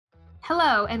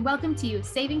Hello, and welcome to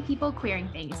Saving People Queering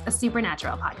Things, a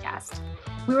Supernatural podcast.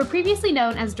 We were previously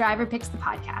known as Driver Picks the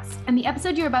Podcast, and the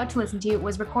episode you're about to listen to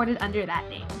was recorded under that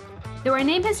name. Though our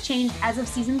name has changed as of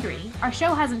season 3, our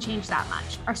show hasn't changed that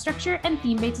much. Our structure and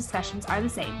theme-based discussions are the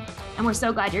same, and we're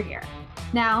so glad you're here.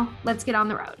 Now, let's get on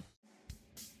the road.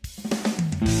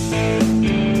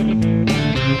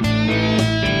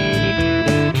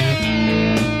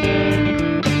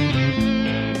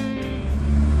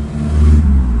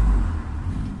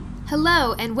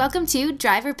 Hello, and welcome to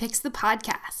Driver Picks the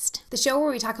Podcast, the show where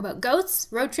we talk about ghosts,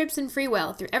 road trips, and free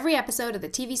will through every episode of the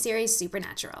TV series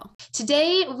Supernatural.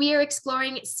 Today, we are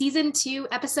exploring Season 2,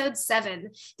 Episode 7,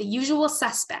 The Usual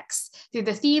Suspects, through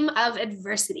the theme of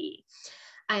adversity.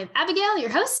 I am Abigail, your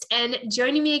host, and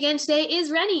joining me again today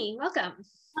is Rennie. Welcome.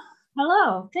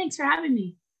 Hello, thanks for having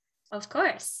me. Of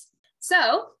course.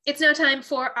 So, it's now time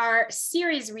for our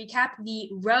series recap, The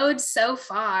Road So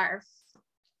Far.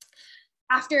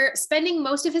 After spending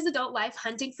most of his adult life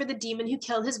hunting for the demon who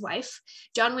killed his wife,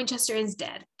 John Winchester is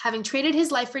dead, having traded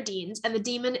his life for Dean's, and the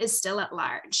demon is still at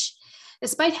large.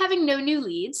 Despite having no new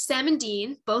leads, Sam and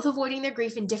Dean, both avoiding their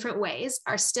grief in different ways,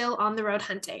 are still on the road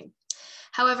hunting.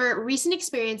 However, recent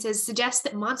experiences suggest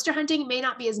that monster hunting may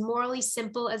not be as morally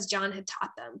simple as John had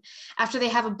taught them, after they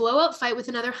have a blowout fight with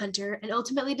another hunter and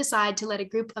ultimately decide to let a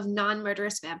group of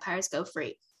non-murderous vampires go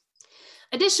free.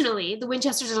 Additionally, the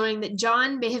Winchesters are learning that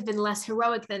John may have been less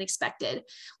heroic than expected,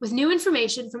 with new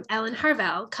information from Ellen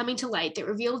Harvell coming to light that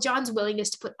revealed John's willingness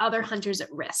to put other hunters at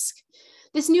risk.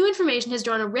 This new information has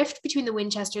drawn a rift between the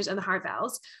Winchesters and the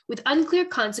Harvells, with unclear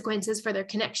consequences for their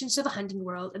connections to the hunting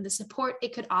world and the support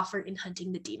it could offer in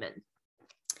hunting the demon.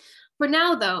 For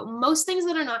now, though, most things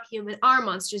that are not human are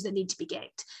monsters that need to be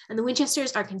ganked, and the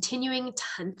Winchesters are continuing to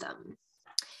hunt them.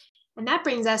 And that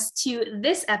brings us to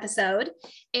this episode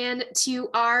and to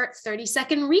our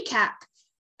 30-second recap.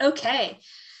 Okay.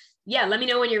 Yeah, let me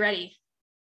know when you're ready.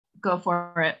 Go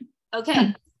for it.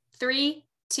 Okay. 3,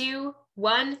 2,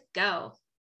 1, go.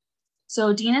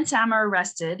 So Dean and Sam are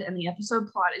arrested, and the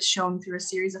episode plot is shown through a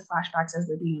series of flashbacks as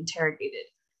they're being interrogated.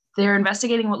 They're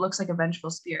investigating what looks like a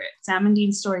vengeful spirit. Sam and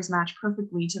Dean's stories match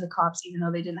perfectly to the cops, even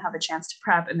though they didn't have a chance to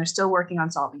prep, and they're still working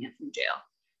on solving it from jail.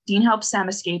 Dean helps Sam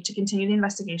escape to continue the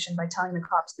investigation by telling the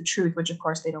cops the truth, which of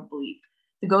course they don't believe.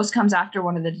 The ghost comes after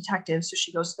one of the detectives, so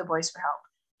she goes to the boys for help.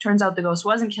 Turns out the ghost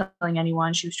wasn't killing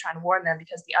anyone. She was trying to warn them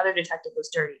because the other detective was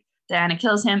dirty. Diana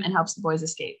kills him and helps the boys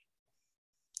escape.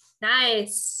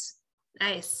 Nice.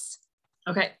 Nice.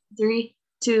 Okay, 3,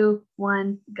 2,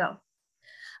 1, go.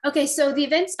 Okay, so the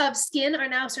events of Skin are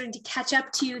now starting to catch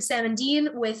up to Sam and Dean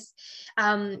with,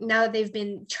 now that they've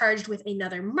been charged with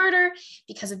another murder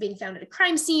because of being found at a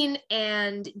crime scene,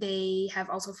 and they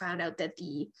have also found out that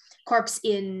the corpse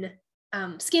in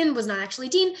Skin was not actually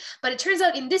Dean, but it turns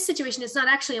out in this situation, it's not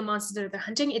actually a monster that they're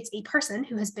hunting, it's a person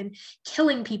who has been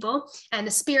killing people and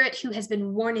a spirit who has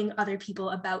been warning other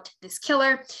people about this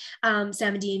killer. Sam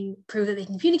and Dean prove that they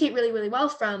can communicate really, really well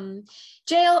from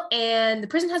jail, and the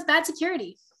prison has bad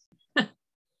security.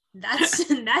 That's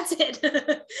it.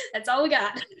 That's all we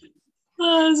got.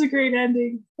 Oh, that was a great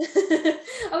ending.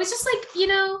 I was just like,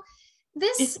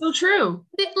 this it's so true.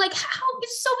 Like, how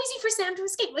it's so easy for Sam to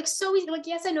escape. Like, so easy. Like,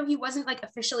 yes, I know he wasn't like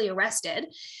officially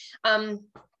arrested,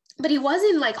 but he was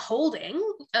in like holding,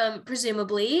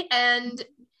 presumably, and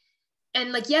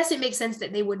like, yes, it makes sense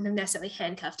that they wouldn't have necessarily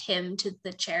handcuffed him to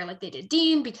the chair like they did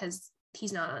Dean because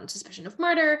he's not on suspicion of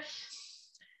murder.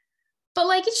 But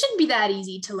like, it shouldn't be that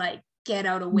easy to like get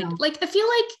out a window. No. Like, I feel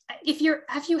like if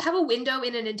you have a window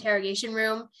in an interrogation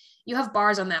room, you have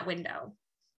bars on that window.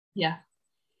 Yeah.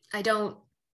 It's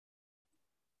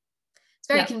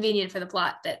very convenient for the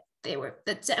plot that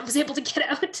Sam was able to get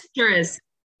out.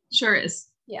 Sure is.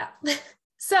 Yeah.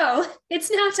 So it's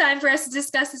now time for us to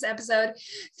discuss this episode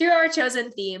through our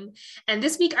chosen theme. And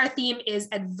this week, our theme is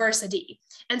adversity.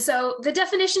 And so the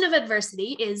definition of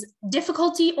adversity is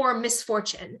difficulty or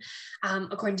misfortune,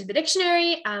 according to the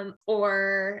dictionary,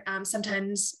 or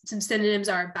sometimes some synonyms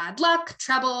are bad luck,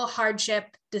 trouble,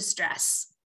 hardship, distress.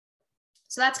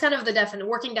 So that's kind of the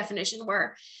working definition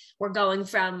we're going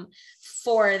from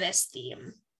for this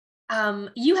theme.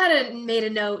 You made a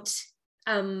note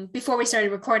before we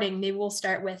started recording. Maybe we'll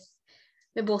start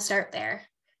there.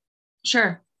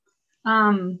 Sure.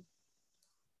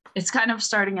 It's kind of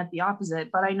starting at the opposite,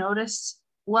 but I noticed,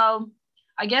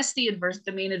 I guess the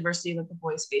main adversity that the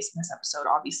boys face in this episode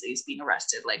obviously is being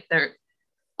arrested. Like, they're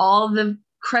all the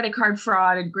credit card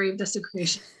fraud and grave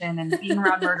desecration and being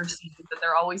around murder scenes that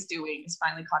they're always doing is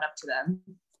finally caught up to them.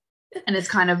 And it's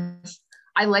kind of,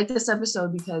 I like this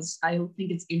episode because I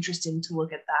think it's interesting to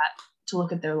look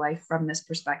at their life from this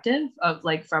perspective of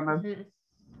like, from a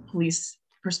police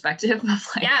perspective of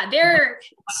like, yeah, they're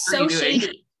what are so you doing?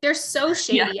 shady. They're so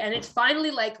shady. And it's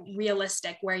finally like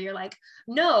realistic where you're like,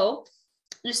 no,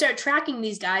 you start tracking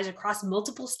these guys across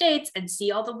multiple states and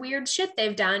see all the weird shit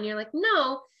they've done. You're like,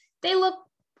 no, they look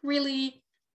really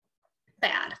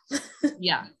bad.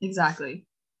 Yeah, exactly.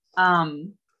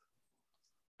 And,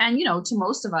 you know, to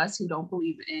most of us who don't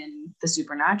believe in the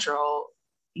supernatural,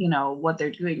 you know, what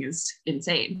they're doing is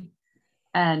insane.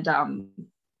 And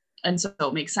so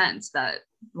it makes sense that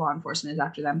law enforcement is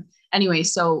after them. Anyway,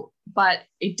 so, but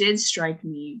it did strike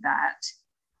me that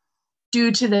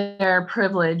due to their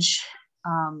privilege,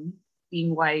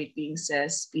 being white, being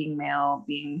cis, being male,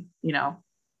 being, you know,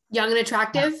 young and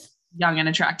attractive.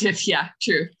 Yeah,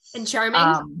 true. And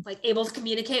charming, like able to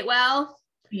communicate well.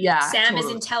 Yeah. Sam is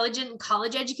intelligent and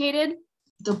college educated.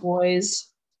 The boys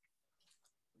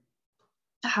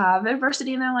have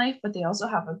adversity in their life, but they also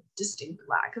have a distinct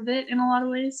lack of it in a lot of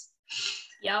ways.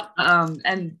 Yep.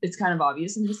 And it's kind of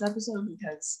obvious in this episode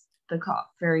because the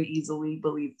cop very easily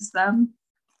believes them.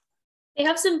 They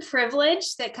have some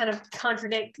privilege that kind of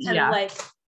conflicts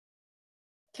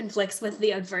with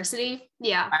the adversity.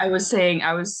 Yeah. I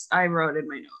wrote in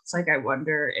my notes, like, I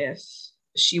wonder if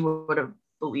she would have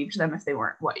believed them if they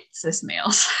weren't white cis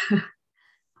males.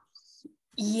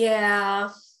 Yeah.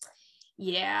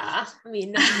 I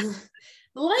mean, the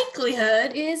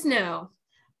likelihood is no.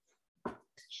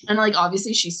 And like,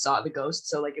 obviously she saw the ghost,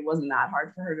 so like it wasn't that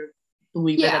hard for her to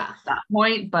believe it at that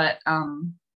point. But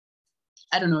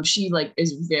I don't know, she like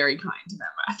is very kind to them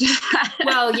after that.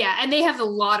 Well, yeah, and they have a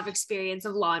lot of experience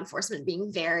of law enforcement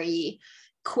being very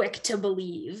quick to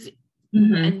believe.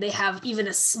 Mm-hmm. And they have even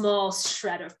a small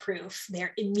shred of proof.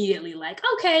 They're immediately like,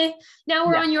 okay, now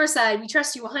we're on your side. We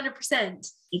trust you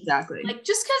 100%. Exactly. Like,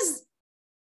 just because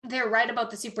they're right about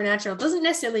the supernatural doesn't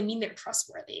necessarily mean they're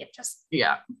trustworthy. It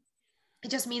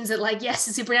just means that, like, yes,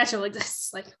 the supernatural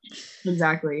exists. Like,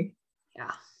 exactly.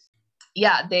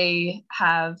 Yeah, they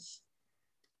have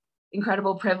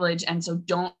incredible privilege, and so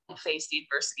don't face the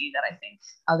adversity that I think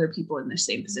other people in the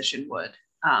same position would.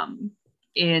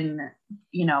 In,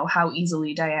 you know, how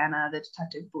easily Diana, the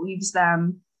detective, believes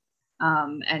them,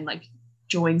 and like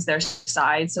joins their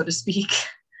side, so to speak.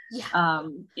 Yeah.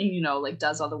 And, you know, like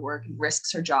does all the work and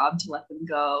risks her job to let them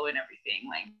go and everything.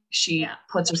 Like she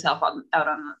puts herself out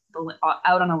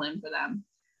on a limb for them,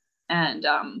 and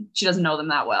she doesn't know them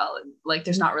that well. And like,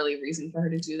 there's not really a reason for her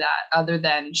to do that other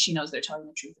than she knows they're telling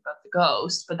the truth about the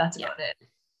ghost, but that's about it.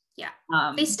 Yeah.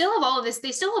 They still have all of this.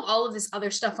 They still have all of this other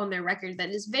stuff on their record that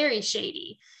is very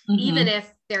shady, even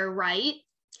if they're right.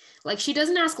 Like, she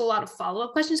doesn't ask a lot of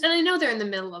follow-up questions. And I know they're in the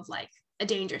middle of like a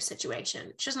dangerous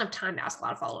situation. She doesn't have time to ask a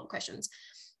lot of follow-up questions.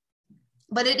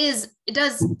 But it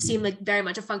does seem like very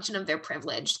much a function of their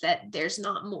privilege that there's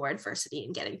not more adversity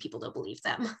in getting people to believe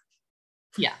them.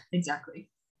 Yeah, exactly.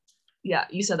 Yeah,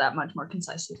 you said that much more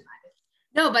concisely than I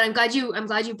did. No, but I'm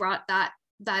glad you brought that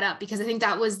up, because I think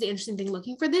that was the interesting thing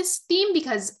looking for this theme,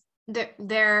 because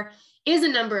there is a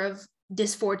number of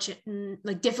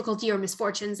difficulty or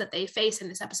misfortunes that they face in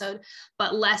this episode,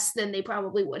 but less than they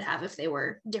probably would have if they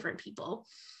were different people.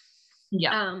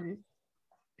 Yeah.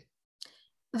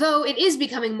 Though it is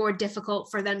becoming more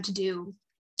difficult for them to do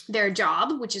their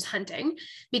job, which is hunting,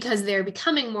 because they're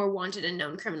becoming more wanted and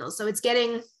known criminals. So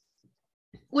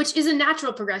which is a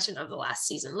natural progression of the last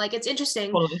season. Like, it's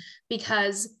interesting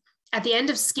because at the end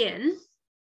of Skin,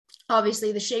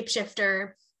 obviously the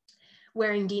shapeshifter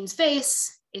wearing Dean's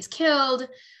face is killed.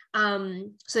 So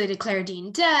they declare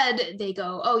Dean dead. They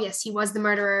go, oh yes, he was the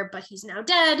murderer, but he's now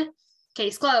dead.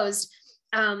 Case closed.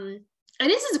 And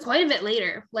this is quite a bit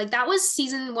later. Like, that was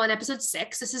season 1, episode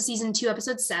 6. This is season 2,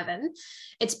 episode 7.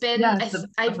 It's been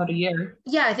about a year.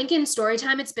 Yeah, I think in story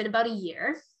time it's been about a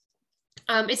year.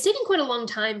 It's taken quite a long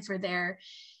time for their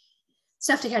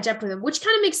stuff to catch up with them, which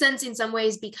kind of makes sense in some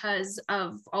ways because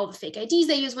of all the fake IDs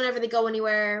they use whenever they go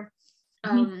anywhere.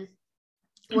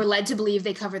 We're led to believe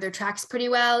they cover their tracks pretty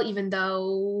well, even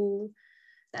though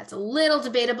that's a little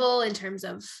debatable in terms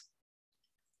of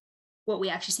what we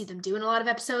actually see them do in a lot of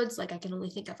episodes. Like, I can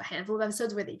only think of a handful of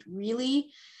episodes where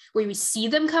we see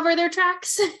them cover their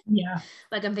tracks. Yeah.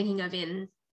 Like, I'm thinking of in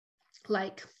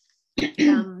like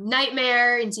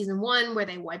Nightmare in season 1, where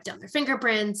they wipe down their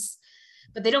fingerprints,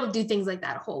 but they don't do things like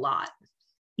that a whole lot.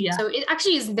 Yeah. So it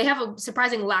actually is, they have a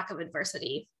surprising lack of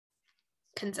adversity,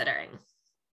 considering.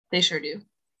 They sure do.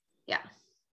 Yeah.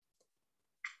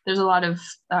 There's a lot of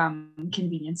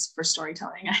convenience for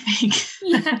storytelling, I think.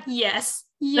 Yeah. Yes.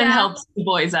 Yeah. That helps the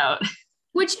boys out.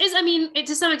 Which is, I mean, it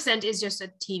to some extent is just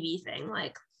a TV thing.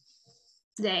 Like,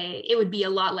 it would be a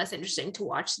lot less interesting to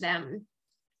watch them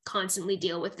constantly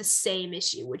deal with the same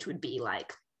issue, which would be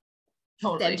like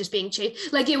them just being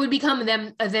chased. Like it would become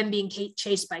them being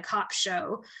chased by cops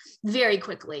show very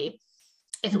quickly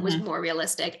if it was more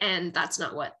realistic, and that's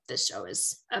not what this show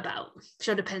is about. The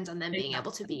show depends on them being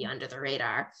able to be under the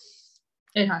radar.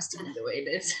 It has to be the way it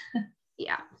is.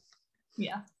 Yeah.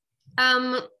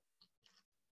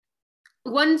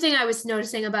 One thing I was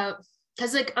noticing about,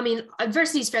 because like, I mean,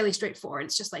 adversity is fairly straightforward.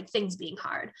 It's just like things being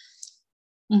hard.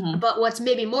 But what's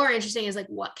maybe more interesting is like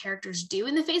what characters do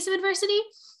in the face of adversity.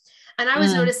 And I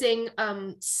was noticing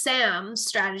Sam's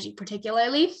strategy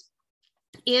particularly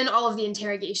in all of the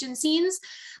interrogation scenes.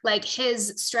 Like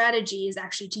his strategy is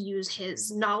actually to use his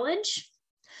knowledge,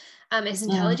 his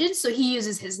intelligence. So he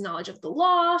uses his knowledge of the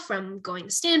law from going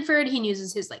to Stanford. He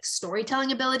uses his like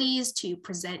storytelling abilities to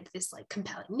present this like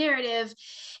compelling narrative.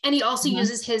 And he also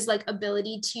uses his like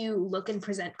ability to look and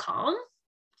present calm,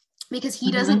 because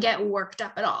he doesn't get worked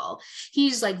up at all.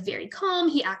 He's like very calm.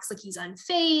 He acts like he's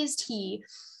unfazed. He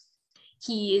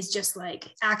is just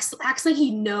like acts like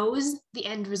he knows the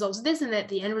end result of this, and that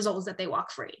the end result is that they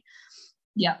walk free.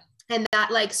 Yeah. And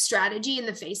that like strategy in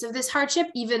the face of this hardship,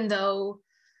 even though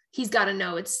he's got to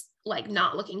know it's like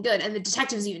not looking good. And the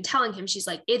detective's even telling him, she's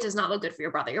like, it does not look good for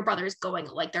your brother. Your brother is going,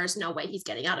 like, there's no way he's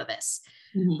getting out of this.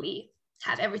 We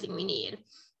have everything we need.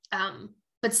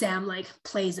 But Sam like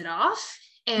plays it off.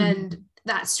 And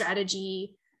that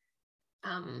strategy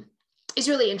is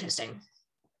really interesting.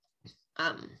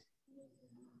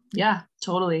 Yeah,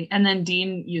 totally. And then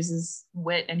Dean uses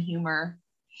wit and humor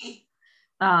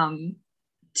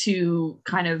to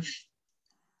kind of,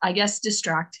 I guess,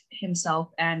 distract himself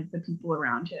and the people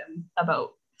around him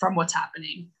from what's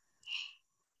happening.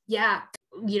 Yeah.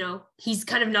 You know, he's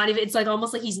kind of not even, it's like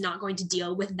almost like he's not going to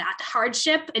deal with that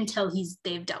hardship until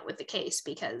they've dealt with the case,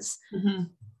 because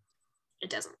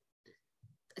it's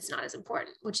not as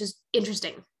important, which is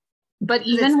interesting. But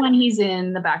even when he's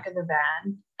in the back of the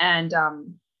van and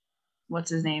what's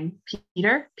his name?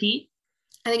 Pete?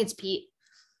 I think it's Pete.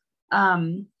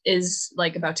 Is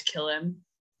like about to kill him,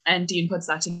 and Dean puts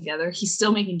that together. He's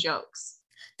still making jokes.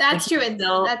 That's true.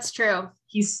 That's true.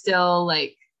 He's still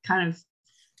like kind of,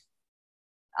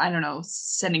 I don't know,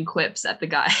 sending quips at the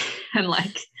guy and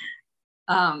like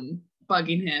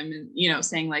bugging him, and you know,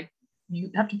 saying like,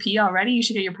 you have to pee already, you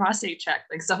should get your prostate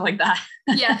checked, like stuff like that.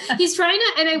 Yeah, he's trying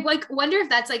to, and I like wonder if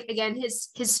that's like, again, his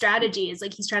strategy is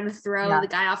like he's trying to throw the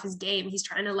guy off his game. He's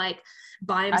trying to like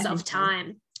buy himself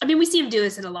time. I mean, we see him do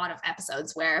this in a lot of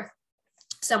episodes where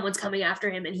someone's coming after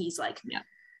him and he's like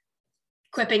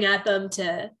quipping at them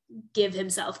to give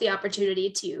himself the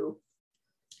opportunity to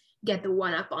get the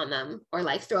one up on them, or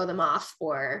like throw them off,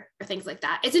 or things like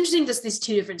that. It's interesting, just these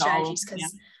two different strategies,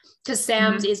 because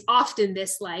Sam's is often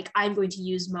this like, I'm going to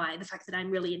use the fact that I'm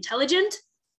really intelligent,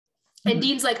 and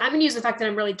Dean's like, I'm going to use the fact that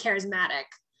I'm really charismatic.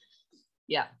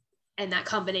 Yeah. And that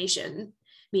combination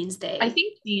means I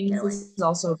think Dean's is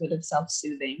also a bit of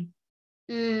self-soothing.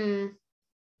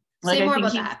 Like, say more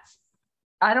about that.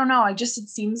 I don't know. It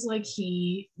seems like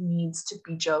he needs to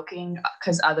be joking,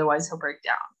 because otherwise he'll break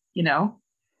down, you know?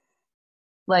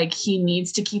 Like, he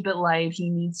needs to keep it light. He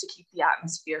needs to keep the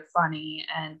atmosphere funny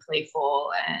and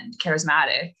playful and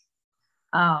charismatic.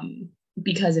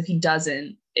 Because if he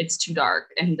doesn't, it's too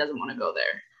dark and he doesn't want to go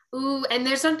there. Ooh, and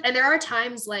there are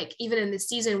times, like even in this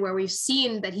season, where we've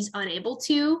seen that he's unable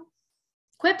to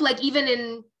quip. Like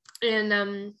even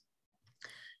in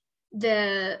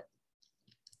there's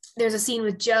a scene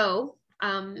with Joe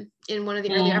in one of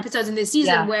the earlier episodes in this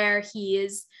season where he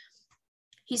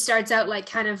starts out like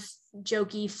kind of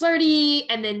jokey, flirty,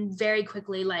 and then very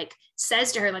quickly like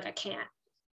says to her like, I can't.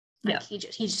 Like he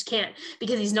just can't,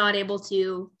 because he's not able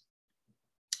to.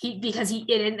 And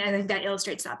I think that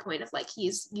illustrates that point of like,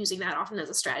 he's using that often as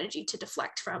a strategy to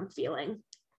deflect from feeling,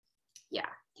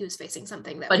 he was facing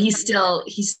something that. But he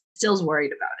still's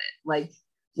worried about it. Like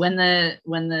when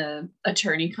the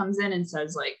attorney comes in and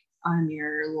says like, I'm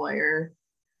your lawyer,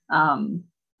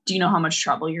 do you know how much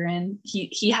trouble you're in?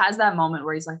 He has that moment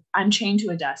where he's like, I'm chained to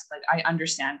a desk. Like, I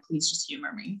understand. Please just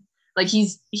humor me. Like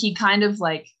he kind of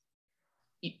like,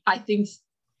 I think,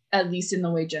 at least in the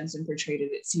way Jensen portrayed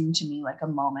it, it seemed to me like a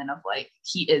moment of like,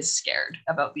 he is scared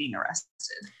about being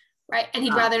arrested. Right. And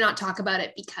he'd rather not talk about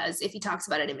it, because if he talks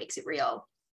about it, it makes it real.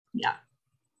 Yeah.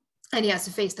 And he has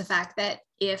to face the fact that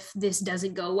if this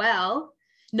doesn't go well,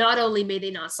 not only may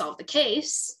they not solve the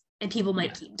case and people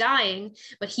might keep dying,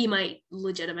 but he might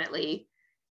legitimately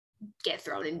get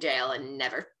thrown in jail and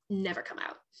never come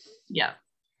out. Yeah.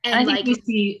 And I think we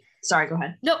see, sorry, go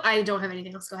ahead. No, I don't have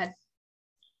anything else. Go ahead.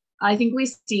 I think we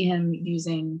see him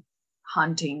using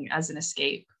hunting as an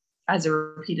escape, as a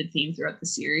repeated theme throughout the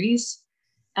series.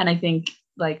 And I think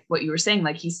like what you were saying,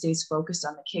 like he stays focused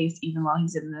on the case even while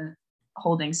he's in the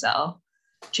holding cell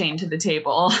chained to the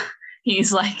table.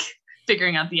 He's like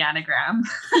figuring out the anagram.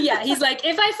 Yeah, he's like,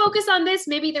 if I focus on this,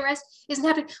 maybe the rest isn't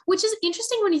happening, which is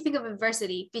interesting when you think of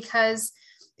adversity, because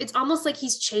it's almost like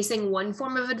he's chasing one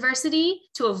form of adversity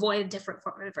to avoid a different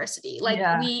form of adversity.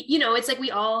 Like we, you know, it's like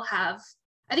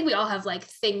I think we all have like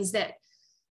things that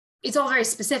it's all very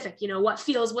specific, you know,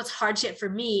 what's hardship for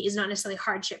me is not necessarily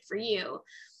hardship for you.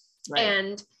 Right.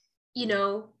 And, you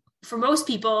know, for most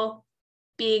people,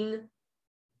 being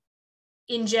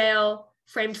in jail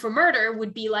framed for murder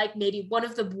would be like maybe one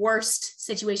of the worst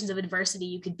situations of adversity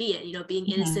you could be in, you know, being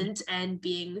innocent and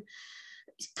being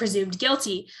presumed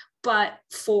guilty. But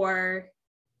for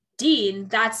Dean,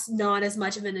 that's not as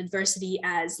much of an adversity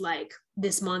as like,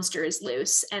 this monster is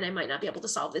loose and I might not be able to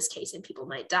solve this case and people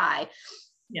might die.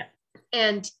 Yeah.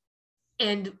 And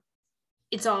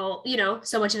it's all, you know,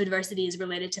 so much of adversity is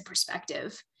related to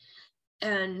perspective.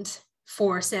 And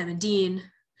for Sam and Dean,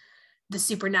 the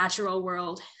supernatural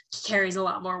world carries a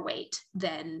lot more weight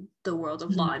than the world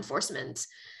of law enforcement.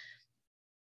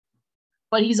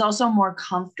 But he's also more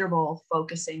comfortable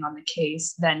focusing on the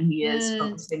case than he is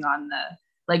focusing on the,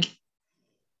 like,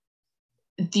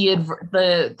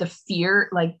 the fear,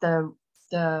 like the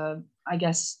I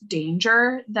guess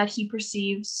danger that he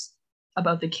perceives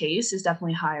about the case is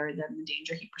definitely higher than the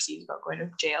danger he perceives about going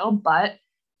to jail, but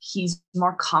he's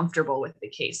more comfortable with the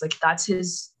case. Like that's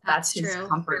his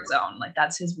comfort zone. Like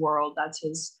that's his world. That's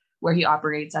where he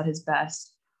operates at his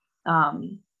best.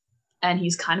 And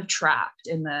he's kind of trapped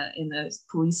in the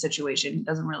police situation. He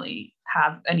doesn't really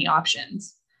have any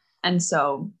options. And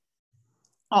so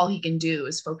all he can do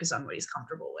is focus on what he's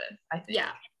comfortable with, I think. Yeah.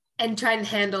 And try and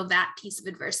handle that piece of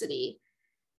adversity.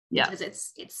 Yeah.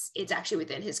 Because it's actually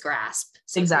within his grasp.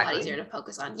 So exactly. It's a lot easier to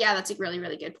focus on. Yeah, that's a really,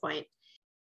 really good point.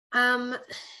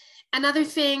 Another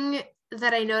thing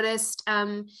that I noticed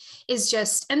is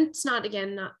just, and it's not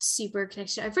super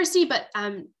connected to adversity, but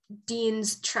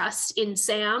Dean's trust in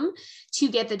Sam to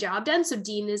get the job done. So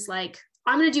Dean is like,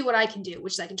 I'm going to do what I can do,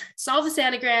 which is I can try to solve this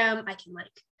anagram. I can like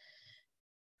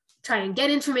try and get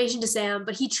information to Sam,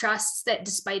 but he trusts that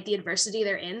despite the adversity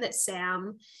they're in, that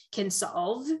Sam can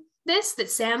solve this, that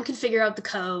Sam can figure out the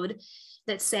code,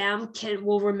 that Sam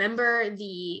will remember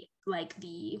the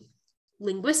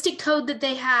linguistic code that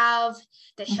they have,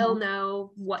 that he'll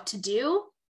know what to do,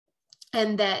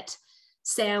 and that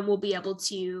Sam will be able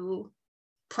to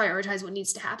prioritize what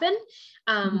needs to happen.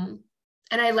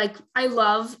 And I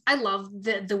love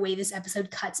the way this episode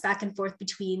cuts back and forth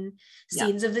between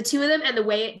scenes of the two of them, and the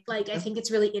way I think it's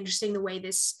really interesting the way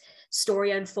this story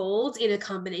unfolds in a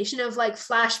combination of like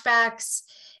flashbacks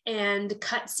and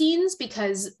cut scenes,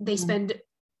 because they spend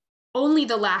only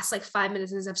the last like 5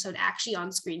 minutes of this episode actually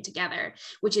on screen together,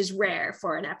 which is rare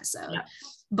for an episode.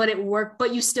 But it worked,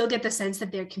 but you still get the sense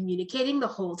that they're communicating the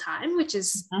whole time, which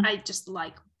is I just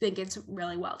think it's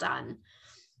really well done.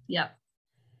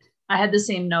 I had the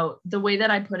same note. The way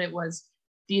that I put it was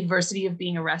the adversity of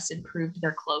being arrested proved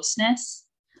their closeness,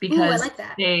 because I like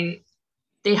that.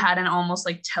 They had an almost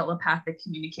like telepathic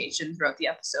communication throughout the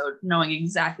episode, knowing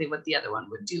exactly what the other one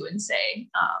would do and say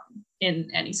in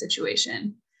any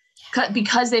situation.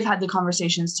 Because they've had the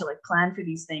conversations to like plan for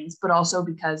these things, but also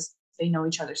because they know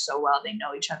each other so well. They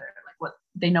know each other, like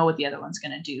they know what the other one's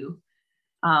going to do.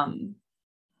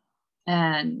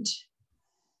 And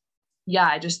yeah,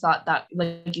 I just thought that,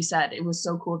 like you said, it was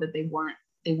so cool that they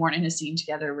weren't in a scene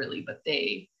together really, but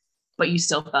you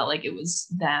still felt like it was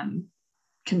them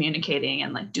communicating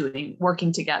and like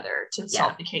working together to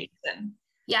solve the case and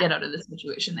get out of the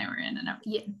situation they were in and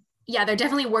everything. Yeah, they're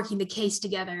definitely working the case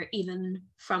together, even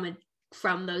from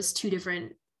those two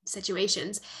different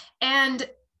situations. And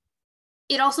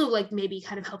it also like maybe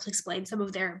kind of helps explain some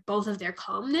of both of their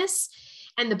calmness,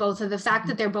 and the fact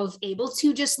that they're both able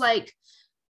to just like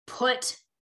put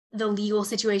the legal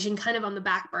situation kind of on the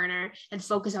back burner and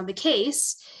focus on the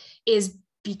case, is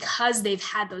because they've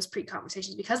had those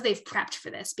pre-conversations, because they've prepped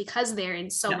for this, because they're in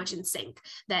so much in sync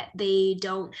that they're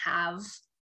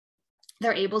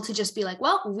able to just be like,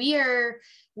 well, we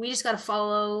just got to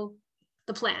follow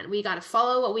the plan. We got to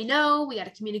follow what we know. We got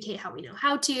to communicate how we know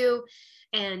how to,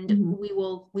 and we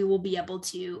will be able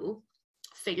to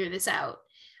figure this out.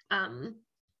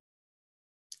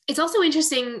 It's also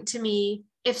interesting to me,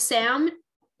 if Sam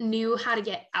knew how to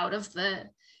get out of the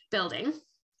building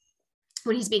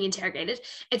when he's being interrogated,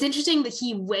 it's interesting that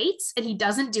he waits and he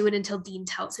doesn't do it until Dean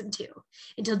tells him to,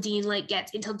 until Dean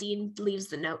leaves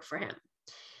the note for him.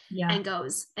 And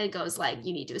goes like,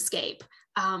 you need to escape.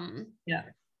 I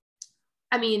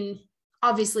mean,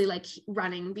 obviously like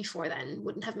running before then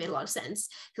wouldn't have made a lot of sense,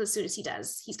 because as soon as he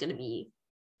does, he's going to be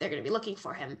they're going to be looking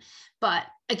for him. But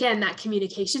again, that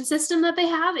communication system that they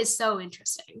have is so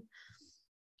interesting.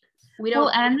 We don't.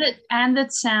 Well, and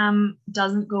that Sam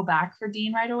doesn't go back for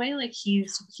Dean right away. Like he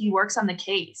works on the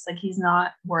case. Like he's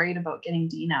not worried about getting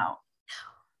Dean out.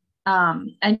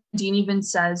 And Dean even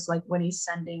says, like, when he's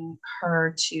sending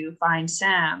her to find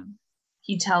Sam,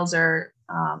 he tells her,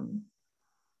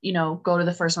 you know, go to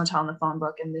the first motel in the phone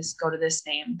book and go to this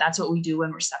name. That's what we do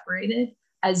when we're separated.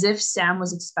 As if Sam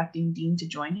was expecting Dean to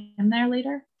join him there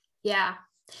later. Yeah,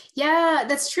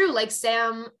 that's true. Like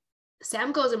Sam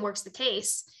goes and works the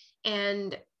case,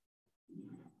 and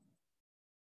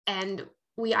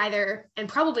probably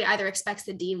either expects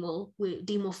that Dean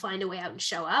will find a way out and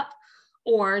show up,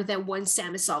 or that once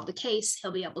Sam has solved the case,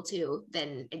 he'll be able to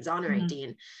then exonerate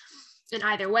Dean. And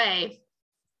either way,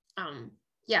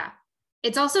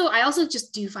 it's also, I also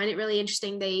just do find it really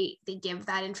interesting. They give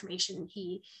that information.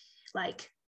 He,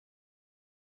 like,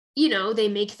 you know, they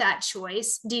make that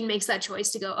choice. Dean makes that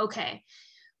choice to go, okay,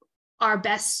 our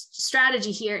best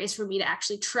strategy here is for me to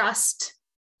actually trust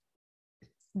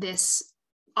this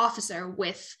officer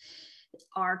with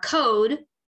our code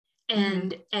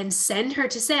and send her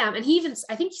to Sam. And he even,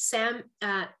 I think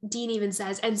Dean even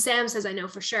says, and Sam says, I know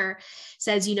for sure,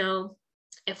 says, you know,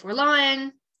 if we're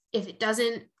lying, if it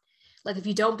doesn't, like, if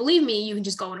you don't believe me, you can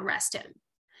just go and arrest him.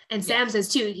 And Sam says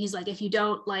too, he's like, if you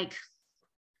don't, like,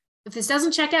 if this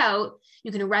doesn't check out,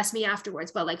 you can arrest me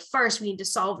afterwards. But like, first we need to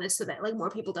solve this so that like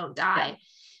more people don't die.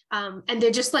 Yeah. And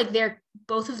they're just like, they're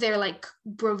both of their like,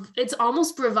 it's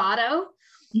almost bravado,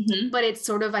 but it's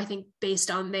sort of, I think, based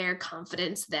on their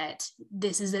confidence that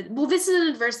this is an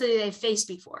adversity they've faced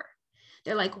before.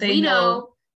 They're like, we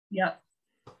know. Yep.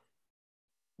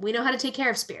 We know how to take care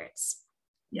of spirits.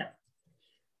 Yeah.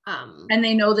 And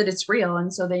they know that it's real.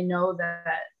 And so they know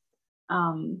that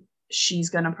she's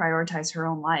going to prioritize her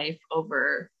own life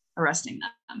over arresting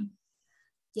them.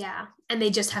 Yeah. And they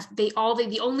just have, the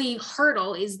only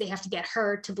hurdle is they have to get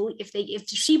her to believe. If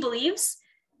she believes,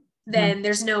 then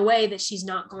there's no way that she's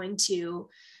not going to,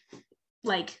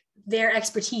 like, their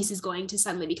expertise is going to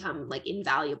suddenly become like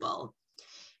invaluable.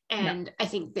 And I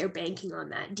think they're banking on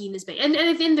that. Dean is and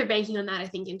I think they're banking on that, I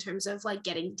think, in terms of like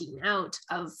getting Dean out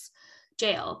of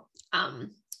jail.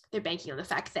 They're banking on the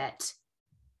fact that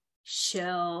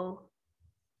she'll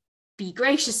be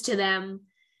gracious to them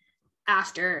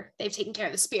after they've taken care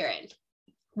of the spirit,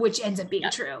 which ends up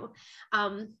being true.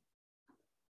 A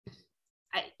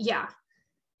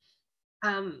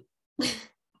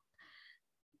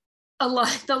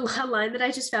line that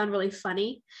I just found really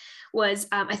funny was,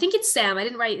 I think it's Sam, I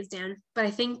didn't write it down, but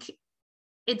I think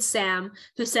it's Sam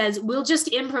who says, we'll just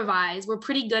improvise, we're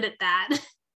pretty good at that.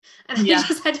 And I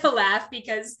just had to laugh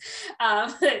because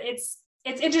it's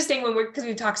interesting because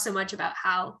we've talked so much about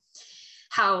how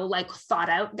like thought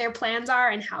out their plans are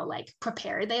and how like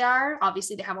prepared they are.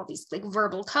 Obviously they have all these like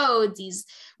verbal codes, these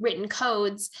written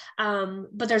codes,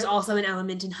 but there's also an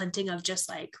element in hunting of just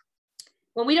like,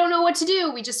 when we don't know what to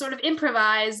do, we just sort of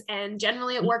improvise, and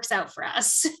generally it works out for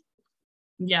us.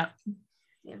 Yeah.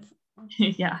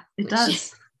 Yeah, it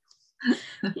does.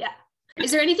 Yeah.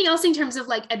 Is there anything else in terms of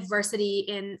like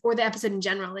adversity or the episode in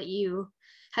general that you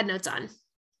had notes on?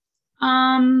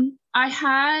 I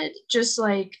had just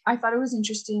like, I thought it was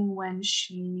interesting when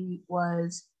she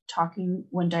was talking,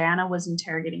 when Diana was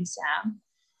interrogating Sam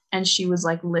and she was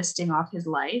like listing off his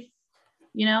life,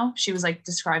 you know, she was like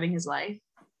describing his life.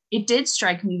 It did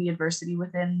strike me the adversity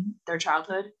within their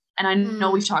childhood. And I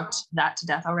know we've talked that to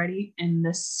death already in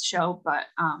this show, but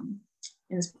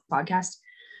in this podcast.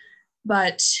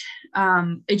 But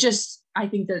it just, I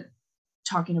think that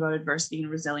talking about adversity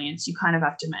and resilience, you kind of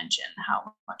have to mention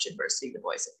how much adversity the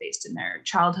boys have faced in their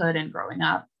childhood and growing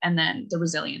up, and then the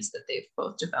resilience that they've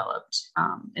both developed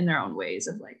in their own ways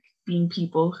of like being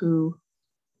people who,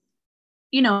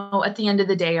 you know, at the end of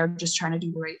the day are just trying to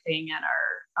do the right thing and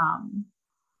are,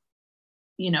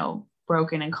 you know,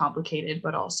 broken and complicated,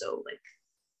 but also like,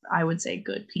 I would say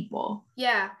good people.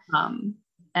 Yeah.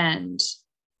 And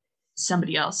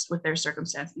somebody else with their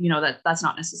circumstance, you know, that's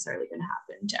not necessarily going to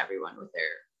happen to everyone with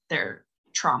their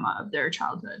trauma of their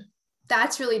childhood.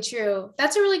 That's really true.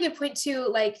 That's a really good point too.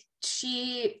 Like,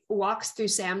 she walks through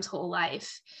Sam's whole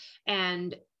life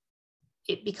and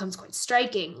it becomes quite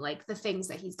striking, like the things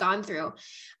that he's gone through.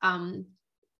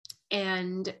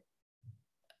 And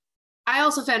I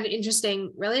also found it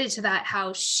interesting related to that,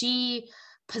 how she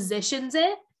positions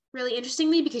it really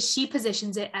interestingly, because she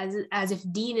positions it as if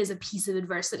Dean is a piece of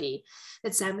adversity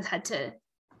that Sam has had to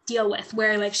deal with,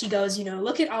 where like she goes, you know,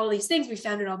 look at all these things, we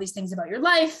found out all these things about your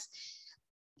life,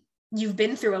 you've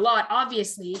been through a lot,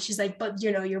 obviously. She's like, but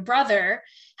you know, your brother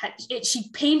she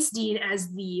paints Dean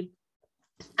as the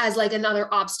as like another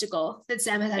obstacle that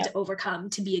Sam had to overcome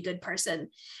to be a good person,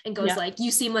 and goes like,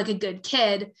 you seem like a good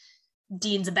kid,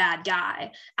 Dean's a bad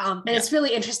guy. And it's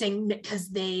really interesting because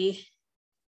they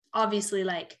obviously,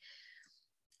 like,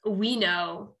 we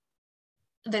know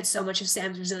that so much of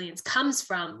Sam's resilience comes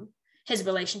from his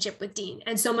relationship with Dean,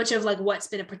 and so much of like what's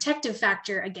been a protective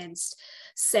factor against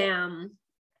Sam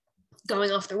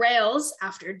going off the rails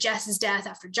after Jess's death,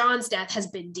 after John's death, has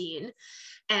been Dean.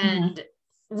 And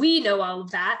we know all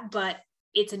of that, but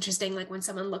it's interesting, like, when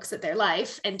someone looks at their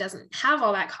life and doesn't have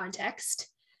all that context,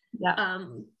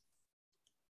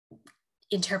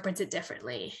 interprets it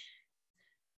differently.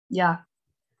 Yeah,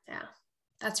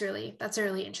 that's a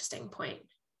really interesting point.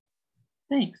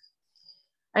 Thanks.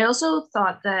 I also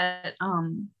thought that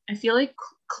I feel like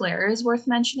Claire is worth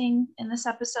mentioning in this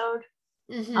episode.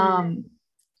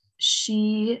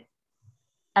 She,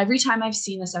 every time I've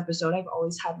seen this episode, I've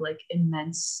always had like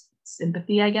immense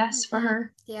sympathy, I guess, for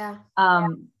her.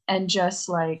 And just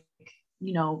like,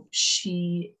 you know,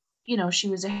 she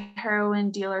was a heroin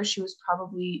dealer. She was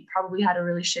probably had a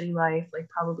really shitty life, like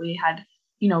probably had,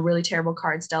 you know, really terrible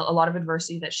cards dealt, a lot of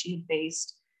adversity that she had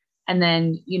faced. And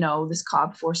then, you know, this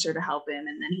cop forced her to help him,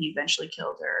 and then he eventually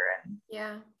killed her.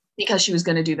 And because she was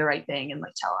going to do the right thing and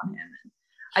like tell on him. And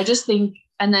I just think,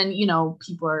 and then, you know,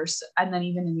 and then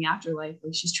even in the afterlife,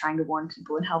 like, she's trying to warn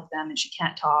people and help them, and she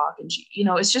can't talk, and she, you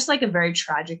know, it's just like a very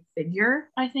tragic figure,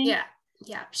 I think.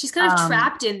 She's kind of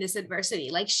trapped in this adversity.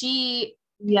 Like, she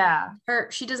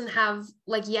doesn't have,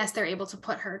 like, yes, they're able to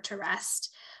put her to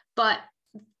rest, but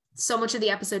so much of the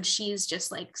episode, she's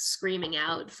just like screaming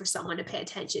out for someone to pay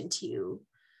attention to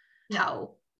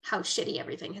how shitty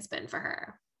everything has been for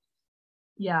her.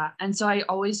 And so I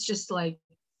always just, like,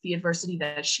 the adversity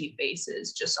that she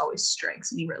faces just always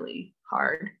strikes me really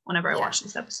hard whenever I watch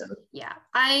this episode.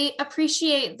 I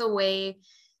appreciate the way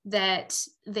that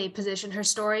they position her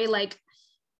story. Like,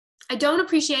 I don't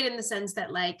appreciate it in the sense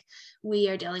that, like, we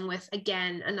are dealing with,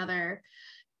 again, another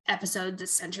episode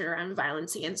that's centered around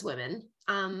violence against women.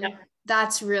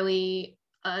 That's really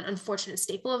an unfortunate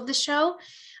staple of the show.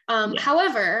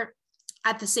 However,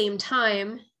 at the same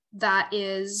time, that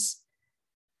is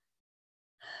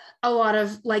a lot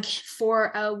of, like,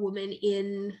 for a woman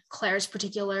in Claire's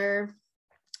particular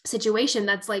situation,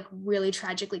 that's like really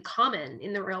tragically common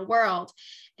in the real world.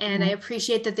 And I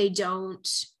appreciate that they don't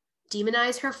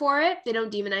demonize her for it. They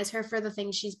don't demonize her for the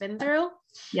things she's been through.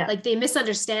 Like, they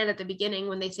misunderstand at the beginning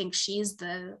when they think she's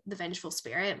the vengeful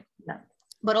spirit.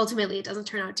 But ultimately, it doesn't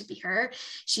turn out to be her.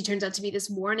 She turns out to be this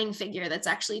warning figure that's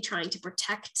actually trying to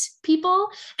protect people.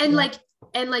 And like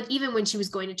even when she was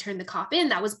going to turn the cop in,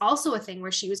 that was also a thing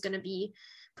where she was going to be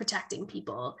protecting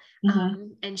people.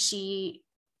 And she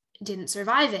didn't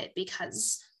survive it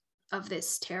because of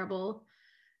this terrible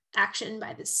action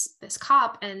by this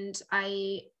cop. And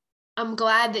I'm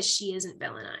glad that she isn't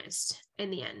villainized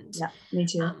in the end. Me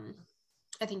too.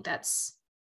 I think that's,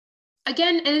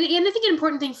 again, and I think an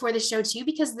important thing for the show too,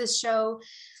 because this show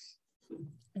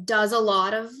does a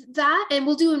lot of that, and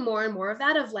we'll do more and more of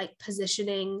that, of like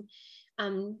positioning,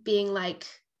 being like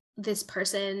this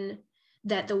person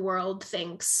that the world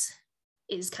thinks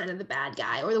is kind of the bad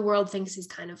guy, or the world thinks is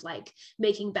kind of like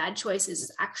making bad choices,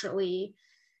 is actually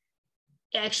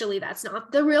that's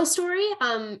not the real story.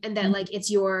 And that like it's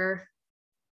your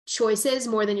choices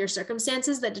more than your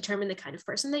circumstances that determine the kind of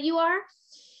person that you are.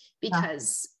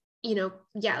 Because you know,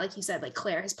 like you said, like,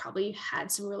 Claire has probably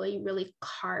had some really, really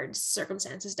hard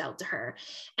circumstances dealt to her,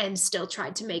 and still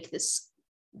tried to make this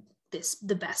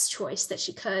the best choice that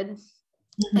she could.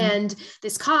 And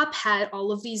this cop had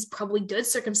all of these probably good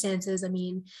circumstances. I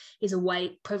mean, he's a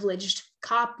white privileged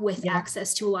cop with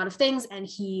access to a lot of things, and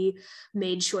he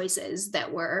made choices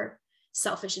that were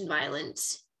selfish and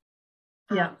violent.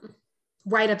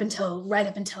 Right up until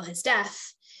his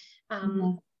death.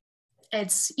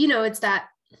 It's, you know, it's that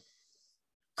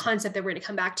concept that we're going to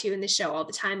come back to in the show all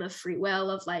the time, of free will,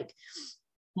 of like,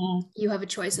 you have a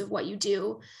choice of what you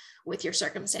do with your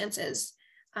circumstances.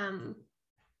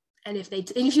 And if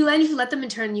you let them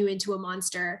turn you into a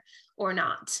monster or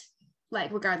not,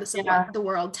 like, regardless of what the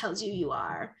world tells you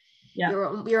are,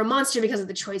 you're a monster because of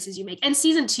the choices you make. And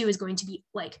season 2 is going to be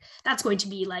like, that's going to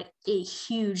be like a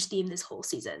huge theme this whole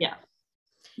season.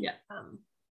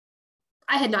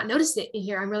 I had not noticed it in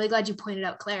here. I'm really glad you pointed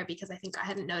out, Claire, because I think I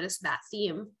hadn't noticed that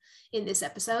theme in this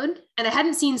episode, and I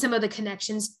hadn't seen some of the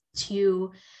connections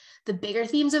to the bigger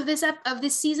themes of this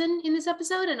season in this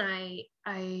episode, and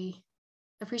I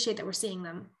appreciate that we're seeing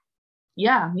them.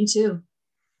 Yeah, me too.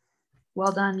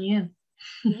 Well done, you.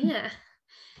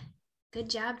 Good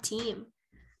job, team.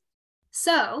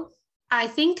 So I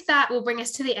think that will bring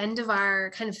us to the end of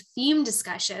our kind of theme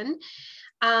discussion.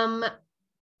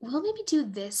 We'll maybe do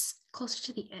this closer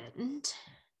to the end.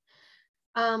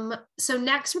 So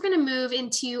next we're going to move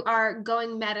into our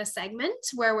Going Meta segment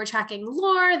where we're tracking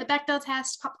lore, the Bechdel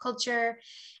test, pop culture,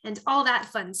 and all that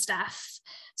fun stuff.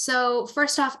 So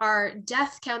first off, our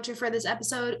death counter for this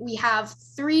episode, we have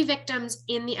 3 victims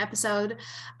in the episode,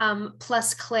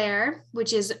 plus Claire,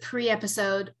 which is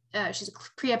pre-episode. She's a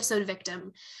pre-episode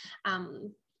victim.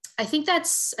 I think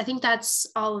that's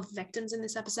all of the victims in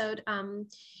this episode. And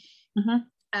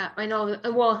all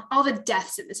the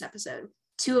deaths in this episode.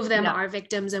 2 of them are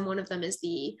victims, and one of them is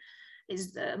the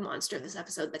monster of this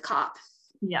episode, the cop.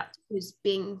 Yeah, who's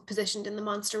being positioned in the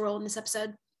monster role in this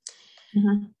episode.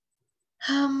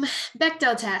 Mm-hmm.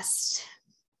 Bechdel test.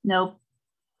 Nope.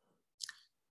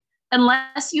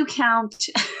 Unless you count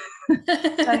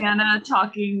Diana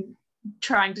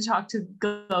trying to talk to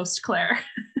Ghost Claire.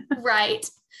 Right.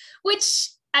 Which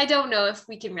I don't know if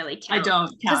we can really count. I don't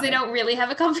count. Because they don't really have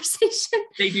a conversation.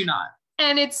 They do not.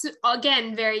 And it's,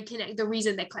 again, very connected. The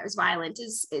reason that Claire's violent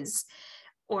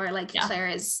Claire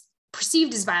is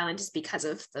perceived as violent is because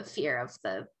of the fear of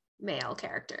the male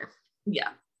character. Yeah.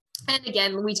 And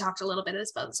again, we talked a little bit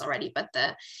about this already, but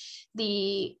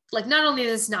the not only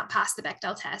does this not pass the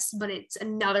Bechdel test, but it's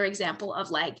another example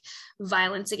of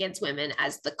violence against women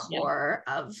as the core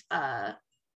of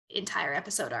entire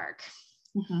episode arc,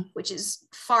 which is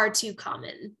far too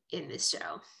common in this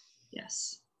show.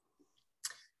 Yes.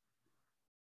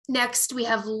 Next, we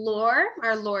have lore,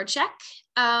 our lore check.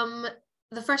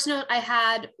 The first note I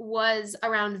had was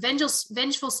around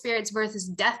vengeful spirits versus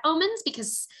death omens,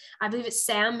 because I believe it's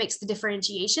Sam makes the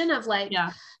differentiation of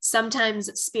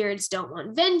sometimes spirits don't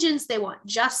want vengeance, they want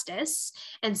justice,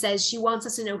 and says she wants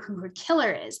us to know who her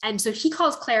killer is. And so he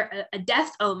calls Claire a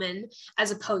death omen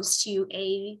as opposed to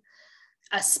a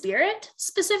spirit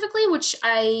specifically, which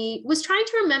I was trying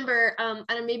to remember,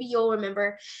 and maybe you'll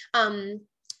remember,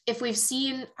 if we've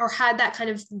seen or had that kind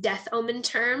of death omen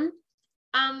term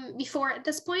before at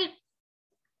this point.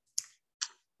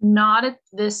 Not at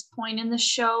this point in the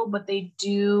show, but they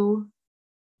do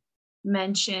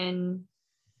mention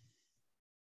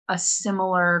a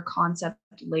similar concept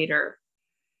later.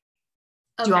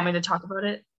 Okay. Do you want me to talk about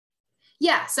it?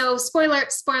 Yeah, so spoiler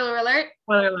alert. Spoiler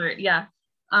alert, yeah.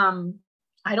 I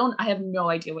have no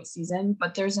idea what season,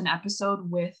 but there's an episode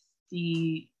with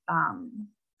the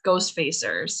Ghost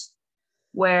Facers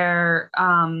where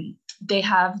they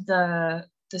have the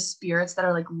spirits that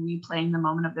are replaying the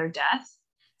moment of their death.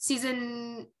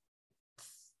 Season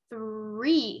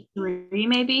 3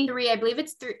 maybe 3, I believe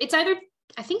it's 3. It's either,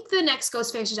 I think the next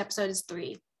Ghost Facers episode is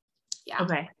 3. Yeah,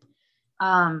 okay.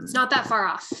 It's not that far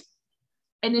off,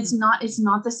 and it's not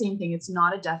the same thing. It's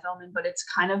not a death omen, but it's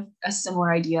kind of a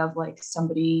similar idea of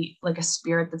somebody, a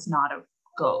spirit that's not a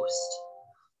ghost,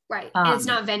 right? And it's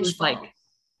not vengeful.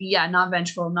 Not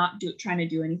vengeful, not trying to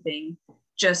do anything,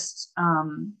 just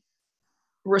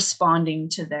responding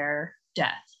to their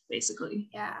death, basically.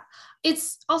 Yeah.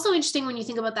 It's also interesting when you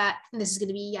think about that, and this is going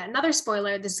to be another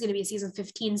spoiler. This is going to be a season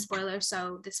 15 spoiler,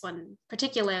 so this one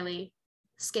particularly,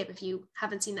 skip if you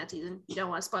haven't seen that season. You don't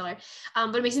want a spoiler.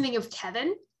 But it makes me think of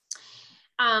Kevin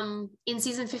in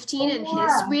season 15 and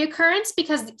his reoccurrence,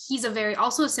 because he's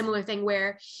also a similar thing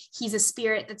where he's a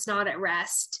spirit that's not at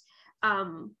rest,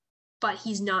 but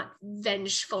he's not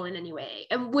vengeful in any way,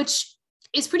 and which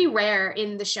is pretty rare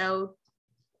in the show,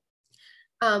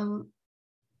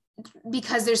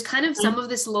 because there's kind of some of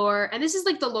this lore, and this is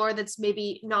the lore that's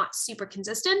maybe not super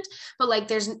consistent, but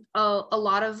there's a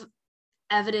lot of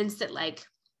evidence that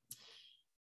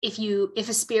if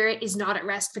a spirit is not at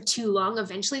rest for too long,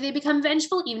 eventually they become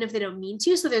vengeful, even if they don't mean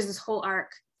to. So there's this whole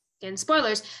arc, again,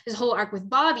 spoilers, this whole arc with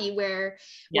Bobby where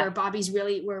Bobby's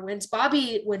really, once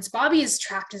Bobby is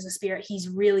trapped as a spirit, he's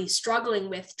really struggling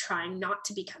with trying not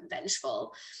to become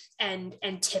vengeful, and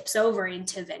tips over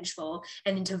into vengeful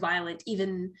and into violent,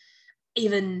 even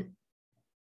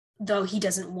though he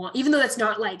doesn't want, even though that's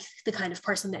not the kind of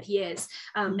person that he is.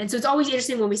 And so it's always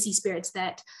interesting when we see spirits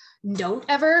that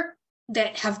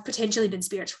have potentially been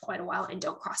spirits for quite a while and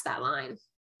don't cross that line.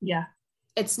 Yeah.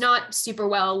 It's not super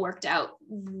well worked out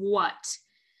what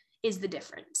is the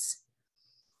difference.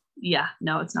 Yeah,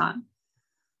 no, it's not.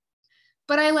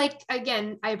 But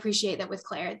I appreciate that with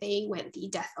Claire, they went the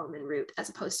death omen route as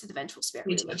opposed to the vengeful spirit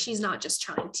route. She's not just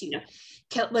trying to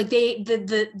kill,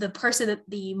 the person, that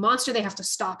the monster they have to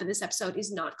stop in this episode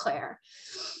is not Claire.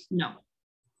 No.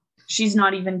 She's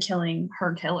not even killing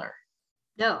her killer.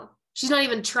 No, she's not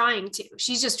even trying to.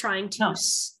 She's just trying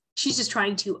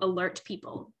to alert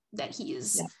people that he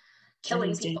is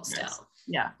killing people still.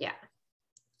 Yeah.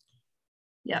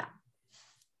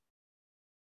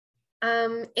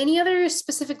 Any other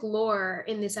specific lore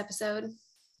in this episode?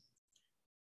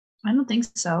 I don't think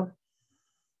so.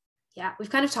 Yeah, we've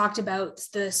kind of talked about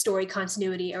the story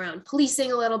continuity around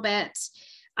policing a little bit.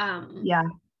 Yeah.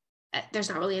 There's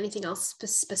not really anything else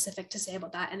specific to say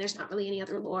about that, and there's not really any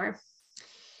other lore.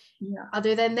 Yeah.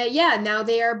 Other than that, yeah, now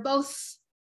they are both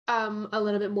a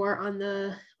little bit more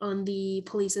on the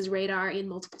police's radar in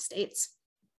multiple states.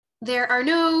 There are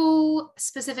no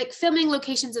specific filming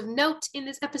locations of note in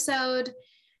this episode.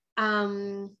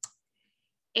 And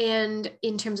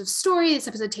in terms of story, this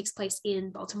episode takes place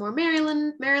in Baltimore,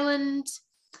 Maryland.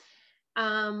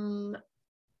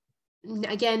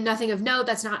 Again, nothing of note.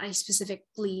 That's not a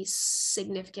specifically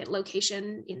significant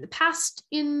location in the past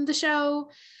in the show.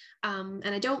 And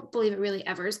I don't believe it really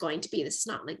ever is going to be. This is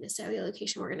not like necessarily a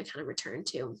location we're going to kind of return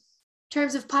to. In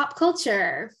terms of pop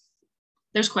culture,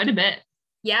 there's quite a bit.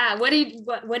 Yeah, what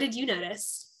did you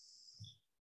notice?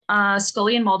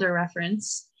 Scully and Mulder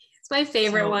reference. It's my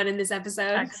favorite one in this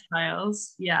episode.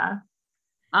 X-Files, yeah.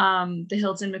 The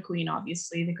Hilton McQueen,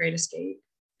 obviously, The Great Escape.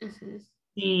 Mm-hmm.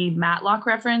 The Matlock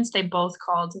reference, they both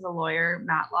called to the lawyer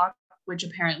Matlock, which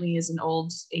apparently is an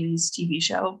old 80s TV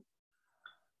show.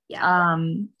 Yeah.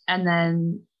 And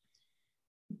then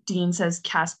Dean says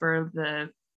Casper the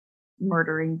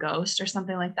murdering ghost or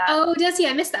something like that. Oh, does he?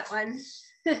 I missed that one.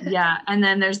 Yeah, and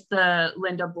then there's the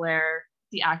Linda Blair,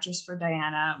 the actress for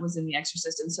Diana, was in The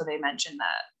Exorcist, and so they mentioned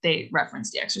that they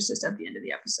referenced The Exorcist at the end of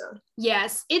the episode.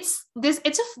 Yes, they're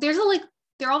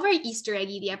all very Easter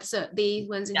eggy, the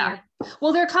ones in here.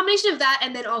 Well, they're a combination of that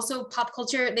and then also pop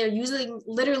culture. They're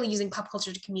literally using pop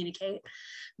culture to communicate,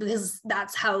 because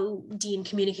that's how Dean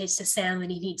communicates to Sam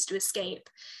when he needs to escape,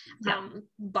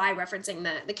 by referencing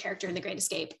the character in The Great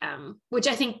Escape, which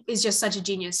I think is just such a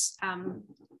genius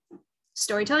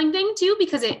storytelling thing too,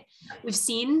 because we've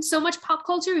seen so much pop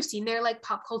culture. We've seen their like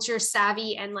pop culture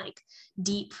savvy and like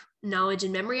deep knowledge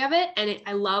and memory of it, and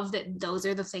I love that those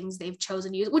are the things they've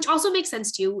chosen to use, which also makes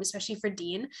sense too, especially for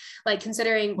Dean, like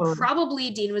considering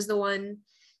probably Dean was the one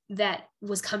that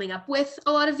was coming up with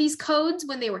a lot of these codes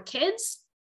when they were kids.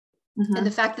 Mm-hmm. And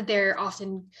the fact that they're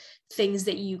often things